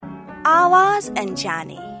Awaaz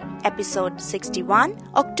Anjane, episode 61,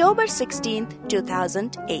 October 16th,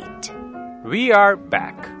 2008. We are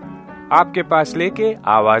back. आपके पास लेके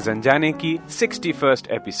आवाज अनजाने की 61st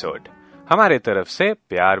एपिसोड. हमारे तरफ से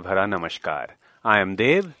प्यार भरा नमस्कार. I am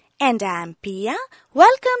Dev. And I am Pia.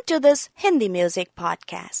 Welcome to this Hindi music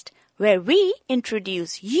podcast, where we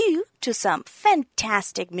introduce you to some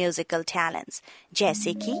fantastic musical talents,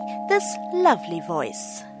 जैसे कि this lovely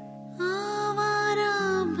voice.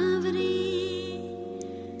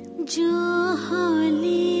 जो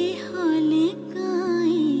हौले हौले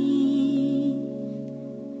गाए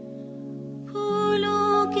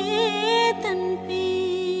फूलों के तन पे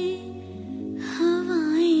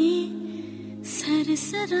हवाएं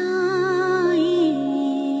सरसराए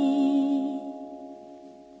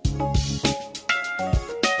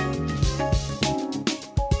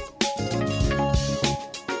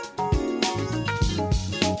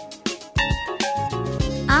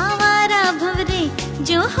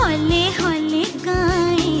जो हौले हौले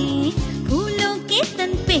गाए फूलों के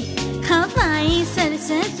तन पे हवाएं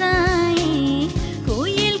सरसराए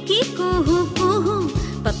कोयल की कुहू कुहू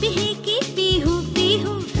पपीहे की पीहू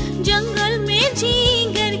पीहू जंगल में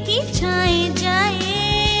झींगर की छाए जाए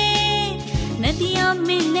नदियों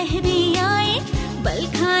में लहरें आए बल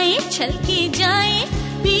खाए छलके जाए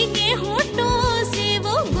भीगे होठों से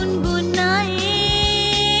वो गुनगुनाए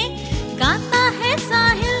गाता है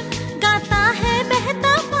साहिल गाता है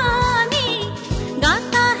बहता पानी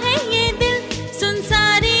गाता है ये दिल सुन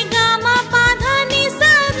सारे गामा पाधा नी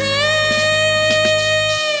सारे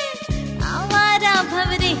आवारा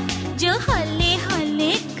भवरे जो हौले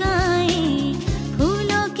हौले गाए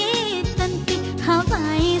फूलों के तन पे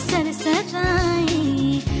हवाएं सरसराए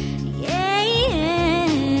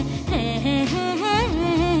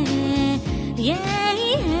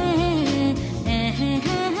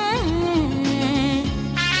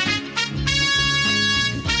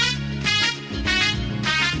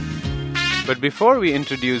But before we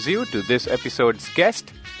introduce you to this episode's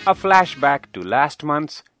guest, a flashback to last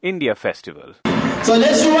month's India Festival. So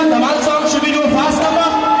let's do one Dhamal song. Should we do a fast number?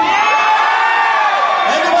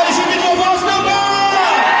 Everybody, should we do a fast number?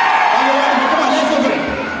 Come on, let's go for it.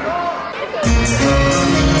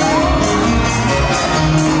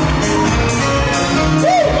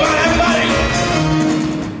 Come on, everybody.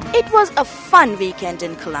 It was a fun weekend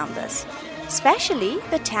in Columbus, especially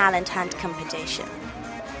the talent hunt competition.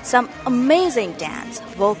 Some amazing dance,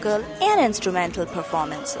 vocal and instrumental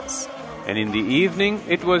performances. And in the evening,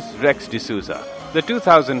 it was Rex D'Souza, the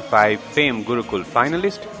 2005 Fame Gurukul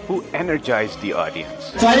finalist who energized the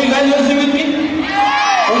audience. So are you guys going to sing with me?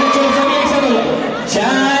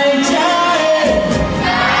 Chai chai,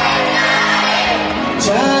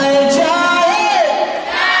 chai chai,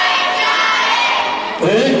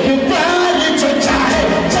 ek baar jo chahe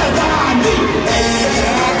jawani,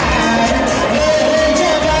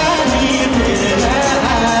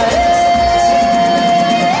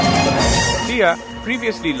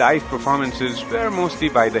 Previously, live performances were mostly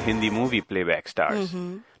by the Hindi movie playback stars.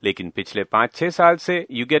 लेकिन पिछले 5-6 साल से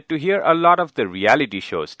you get to hear a lot of the reality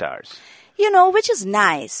show stars. You know, which is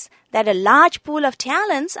nice, that a large pool of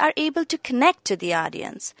talents are able to connect to the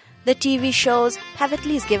audience. The TV shows have at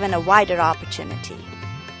least given a wider opportunity.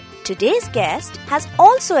 Today's guest has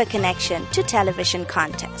also a connection to television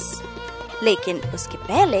contests. लेकिन उसके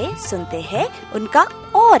पहले सुनते हैं उनका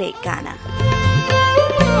और एक गाना.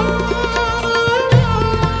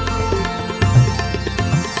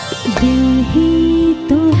 दिल ही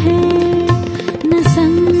तो है न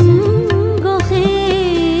संगो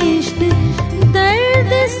खिश्त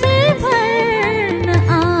दर्द से भर न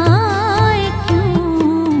आए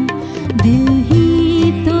क्यों दिल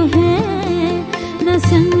ही तो है न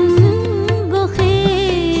संगो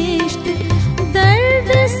खिश्त दर्द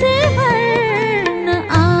से भर न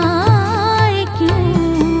आए क्यों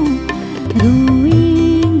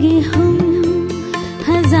रोएंगे हम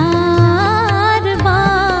हजार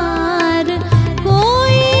बार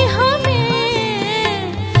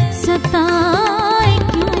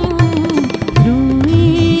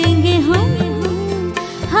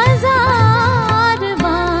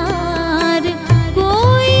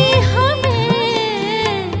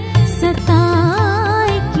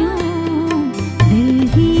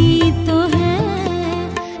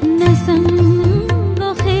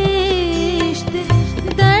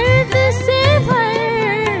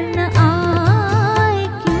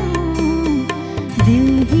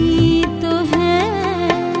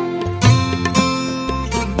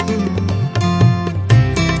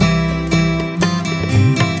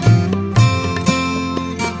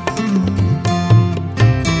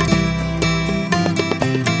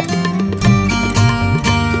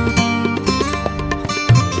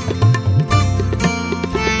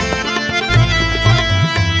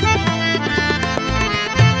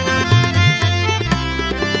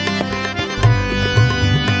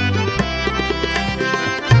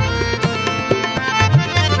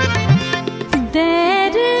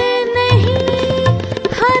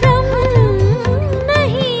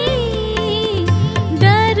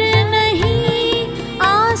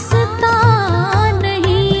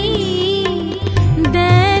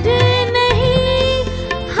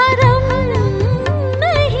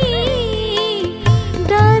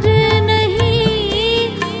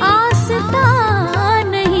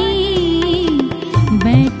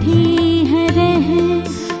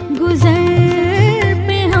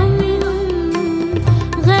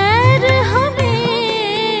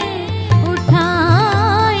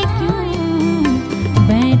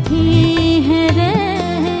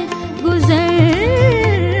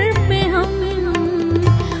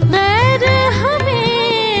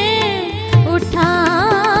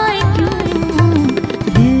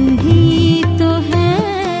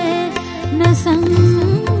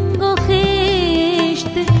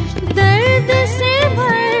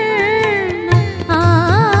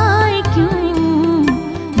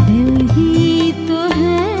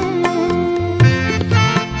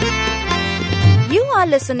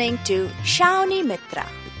listening to Shaoni Mitra,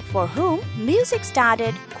 for whom music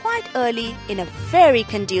started quite early in a very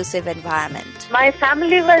conducive environment. My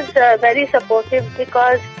family was very supportive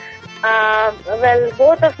because,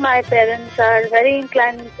 both of my parents are very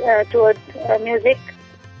inclined towards music.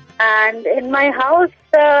 And in my house,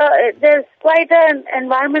 there's quite an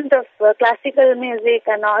environment of classical music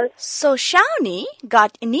and all. So Shaoni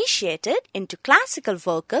got initiated into classical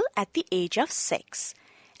vocal at the age of 6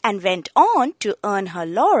 and went on to earn her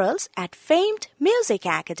laurels at famed music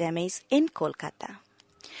academies in Kolkata.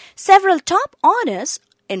 Several top honors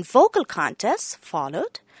in vocal contests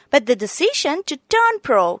followed, but the decision to turn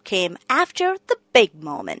pro came after the big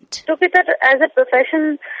moment. Took it as a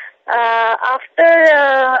profession after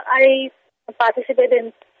I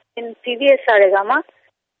participated in TVS Saregama,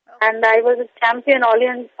 and I was a champion,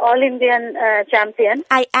 all Indian champion.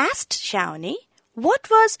 I asked Shaoni, what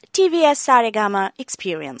was TVS Saregama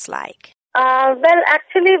experience like?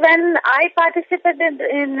 Actually, when I participated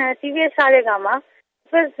in TVS Saregama,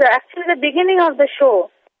 it was actually the beginning of the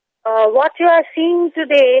show. What you are seeing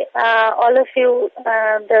today, all of you,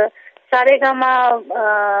 the Saregama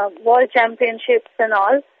World Championships and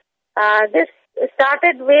all, this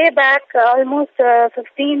started way back, almost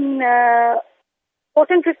 15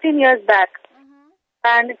 years back.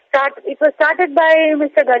 And it was started by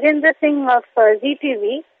Mr. Gajendra Singh of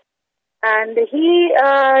ZTV. And he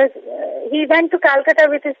went to Calcutta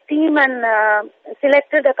with his team and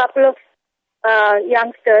selected a couple of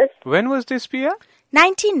youngsters. When was this, Pia?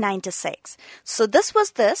 1996. So this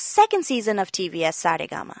was the second season of TVS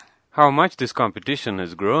Saregama. How much this competition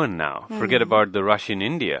has grown now. Forget about the rush in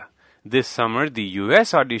India. This summer, the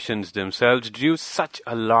US auditions themselves drew such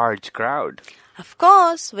a large crowd. Of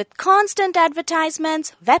course, with constant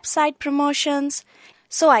advertisements, website promotions.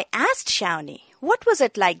 So I asked Shaoni, what was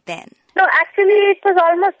it like then? No, actually, it was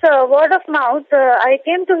almost word of mouth. I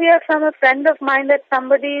came to hear from a friend of mine that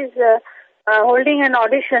somebody is holding an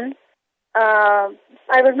audition.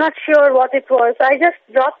 I was not sure what it was. I just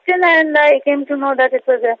dropped in and I came to know that it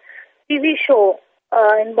was a TV show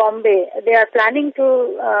in Bombay. They are planning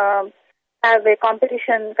to have a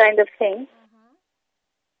competition kind of thing.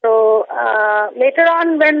 So later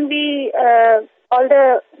on, when we, all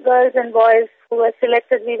the girls and boys who were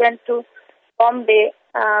selected, we went to Bombay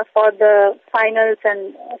for the finals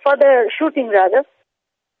and for the shooting rather.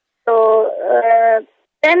 So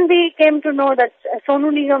then we came to know that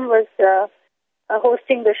Sonu Niigaam was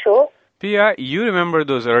hosting the show. Pia, you remember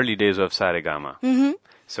those early days of Saregama. Mm-hmm.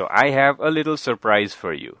 So I have a little surprise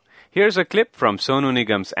for you. Here's a clip from Sonu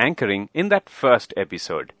Niigam's anchoring in that first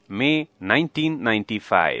episode, May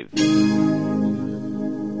 1995.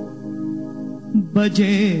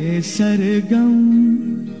 बजे सरगम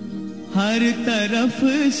हर तरफ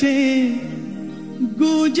से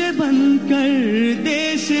गूंजे बनकर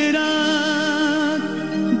देश राग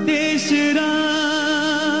देश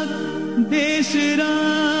राग देश राग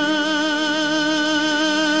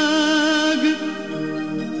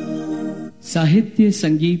साहित्य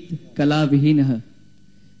संगीत कला विहीनः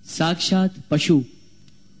साक्षात पशु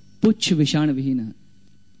पुच्छ विषाण विहीनः।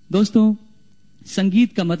 दोस्तों,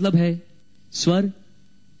 संगीत का मतलब है स्वर,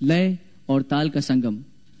 लय और ताल का संगम।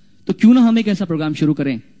 तो क्यों ना हम एक ऐसा प्रोग्राम शुरू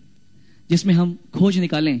करें जिसमें हम खोज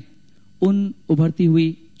निकालें उन उभरती हुई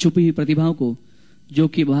छुपी हुई प्रतिभाओं को जो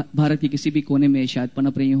कि भारत के किसी भी कोने में शायद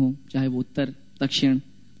पनप रही हों, चाहे वो उत्तर, दक्षिण,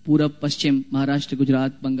 पूरब, पश्चिम, महाराष्ट्र,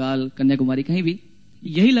 गुजरात, बंगाल, कन्याकुमारी, कहीं भी।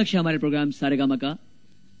 यही लक्ष्य हमारे प्रोग्राम सारेगामा का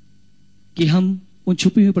कि हम उन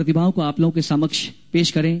छुपी हुई प्रतिभाओं को आप लोगों के समक्ष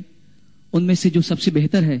पेश करें, उनमें से जो सबसे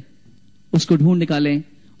बेहतर है उसको ढूंढ निकालें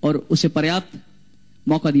और उसे पर्याप्त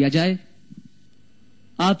मौका दिया जाए।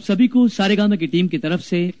 आप सभी को सारेगामा की टीम की तरफ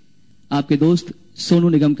से आपके दोस्त सोनू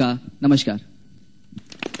निगम का नमस्कार।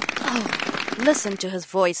 Oh, listen to his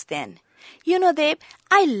voice then. You know, Deb,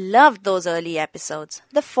 I loved those early episodes.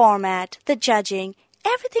 The format, the judging,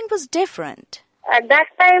 everything was different. At that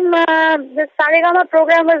time, the Saregama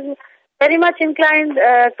program was very much inclined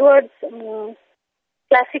towards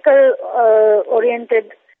classical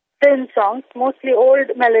oriented film songs, mostly old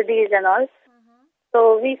melodies and all.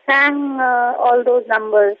 So we sang all those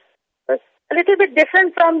numbers. It was a little bit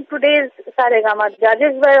different from today's Saregama.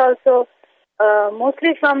 Judges were also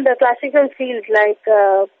mostly from the classical field, like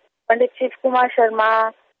Pandit Shiv Kumar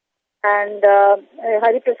Sharma and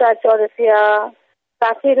Hari Prasad Chaurasia,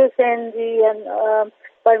 Takir Hussain ji and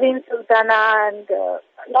Parveen Sultana, and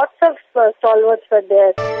lots of stalwarts were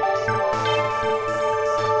there.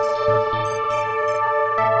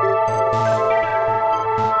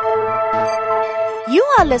 You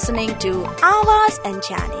are listening to Awaaz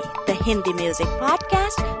Anjane, the Hindi music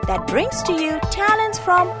podcast that brings to you talents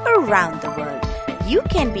from around the world. you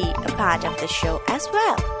can be a part of the show as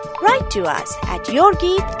well. Write to us at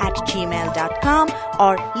yourgeet@gmail.com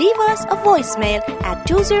or leave us a voicemail at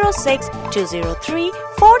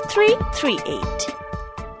 206-203-4338.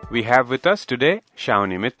 We have with us today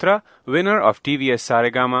Shaoni Mitra, winner of TVS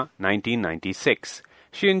Saregama 1996.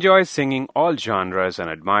 She enjoys singing all genres and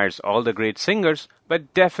admires all the great singers,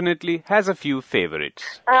 but definitely has a few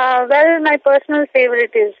favorites. Well, my personal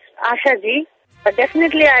favorite is Asha ji, but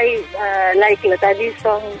definitely I like Lata ji's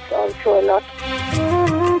songs also a lot.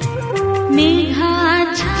 Megha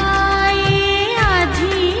छाए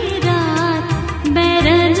आधी रात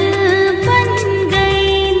बैरन बन गई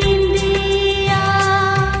निंदिया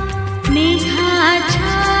मेघा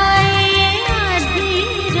छाए आधी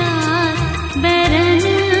रात बैरन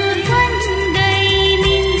बन गई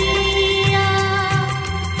निंदिया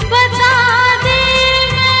बता दे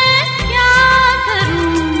मैं क्या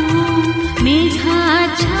करूं मेघा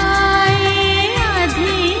छाए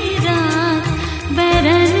आधी रात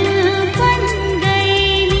बैरन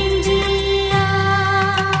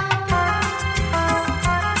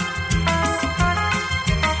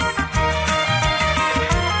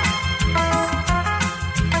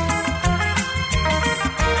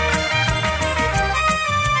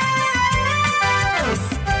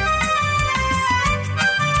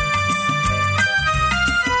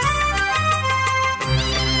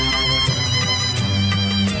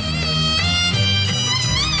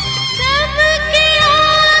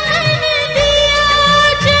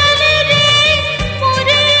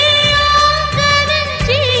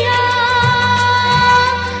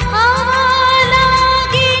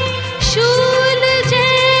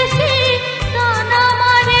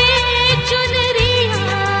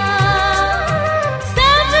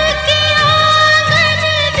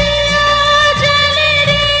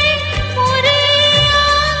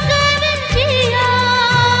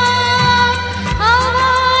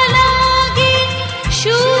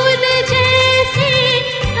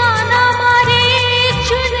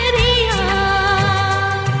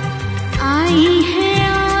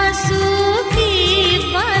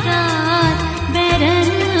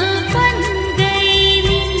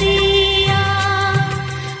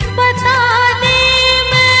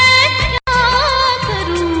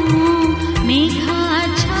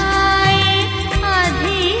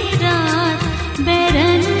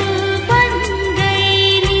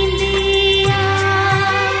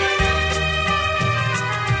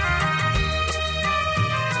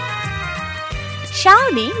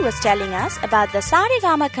Shaoni was telling us about the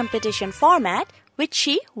Saregama competition format, which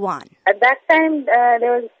she won. At that time,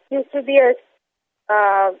 there used to be a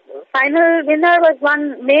final winner was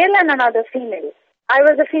one male and another female. I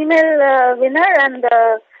was a female winner, and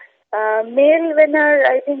male winner,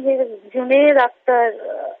 I think he was Junaid Akhtar.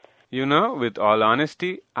 You know, with all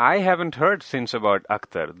honesty, I haven't heard since about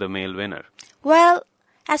Akhtar, the male winner. Well,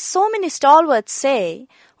 as so many stalwarts say,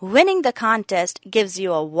 winning the contest gives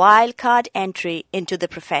you a wild card entry into the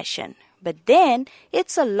profession. But then,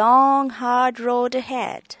 it's a long, hard road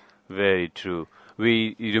ahead. Very true.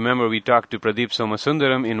 You remember we talked to Pradeep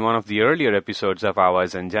Somasundaram in one of the earlier episodes of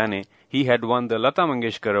Awaaz Anjane. He had won the Lata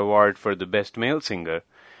Mangeshkar award for the best male singer.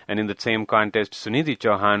 And in the same contest, Sunidhi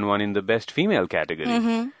Chauhan won in the best female category.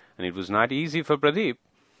 Mm-hmm. And it was not easy for Pradeep.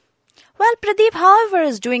 Well, Pradeep, however,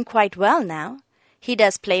 is doing quite well now. He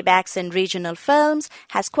does playbacks in regional films,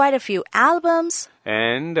 has quite a few albums.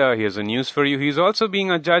 And here's a news for you. He's also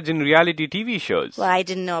being a judge in reality TV shows. Well, I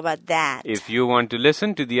didn't know about that. If you want to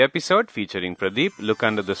listen to the episode featuring Pradeep, look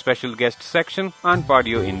under the special guest section on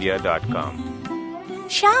podioindia.com.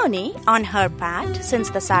 Shaoni, on her part, since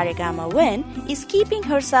the Saregama win, is keeping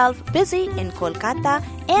herself busy in Kolkata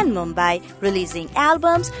and Mumbai, releasing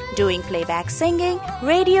albums, doing playback singing,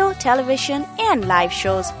 radio, television, and live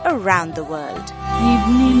shows around the world.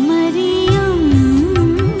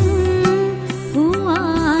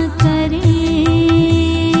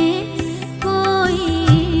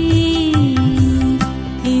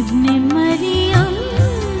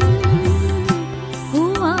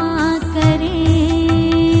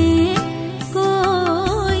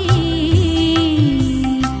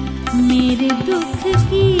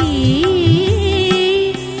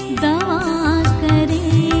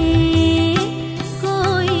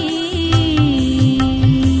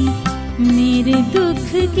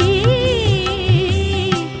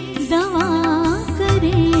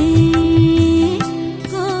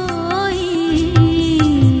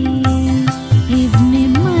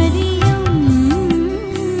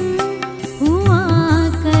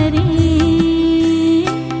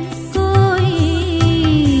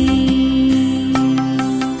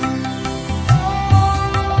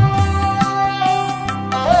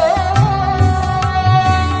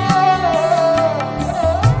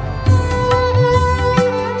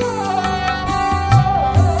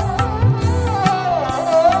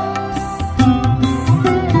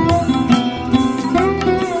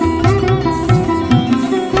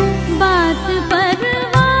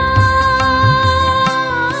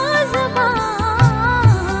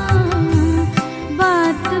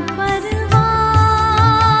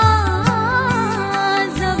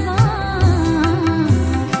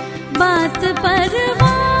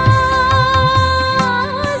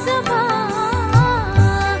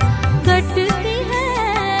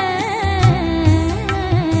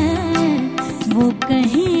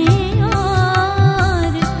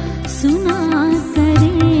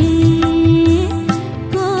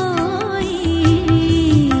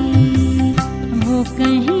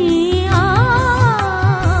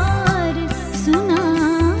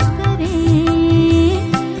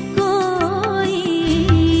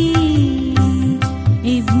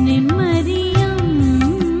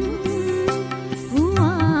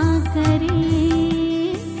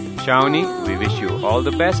 Shaoni, we wish you all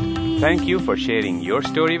the best. Thank you for sharing your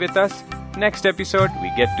story with us. Next episode, we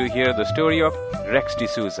get to hear the story of Rex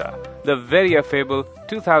D'Souza, the very affable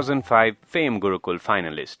 2005 Fame Gurukul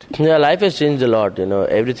finalist. Yeah, life has changed a lot,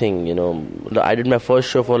 everything, I did my first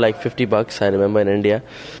show for like $50, I remember, in India.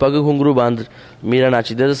 Pag Ghungru Bandh Meera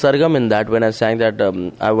Nachi. There's a sargam in that. When I sang that,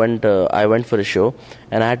 I went for a show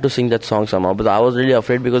and I had to sing that song somehow. But I was really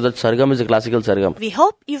afraid because that sargam is a classical sargam. We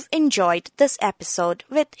hope you've enjoyed this episode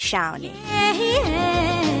with Shaoni.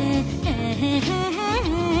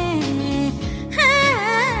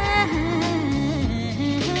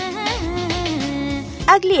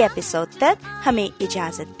 अगली episode तक हमें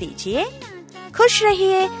इजाजत दीजिए. खुश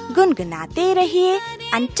रहिए, गुनगुनाते रहिए.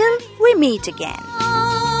 Until we meet again.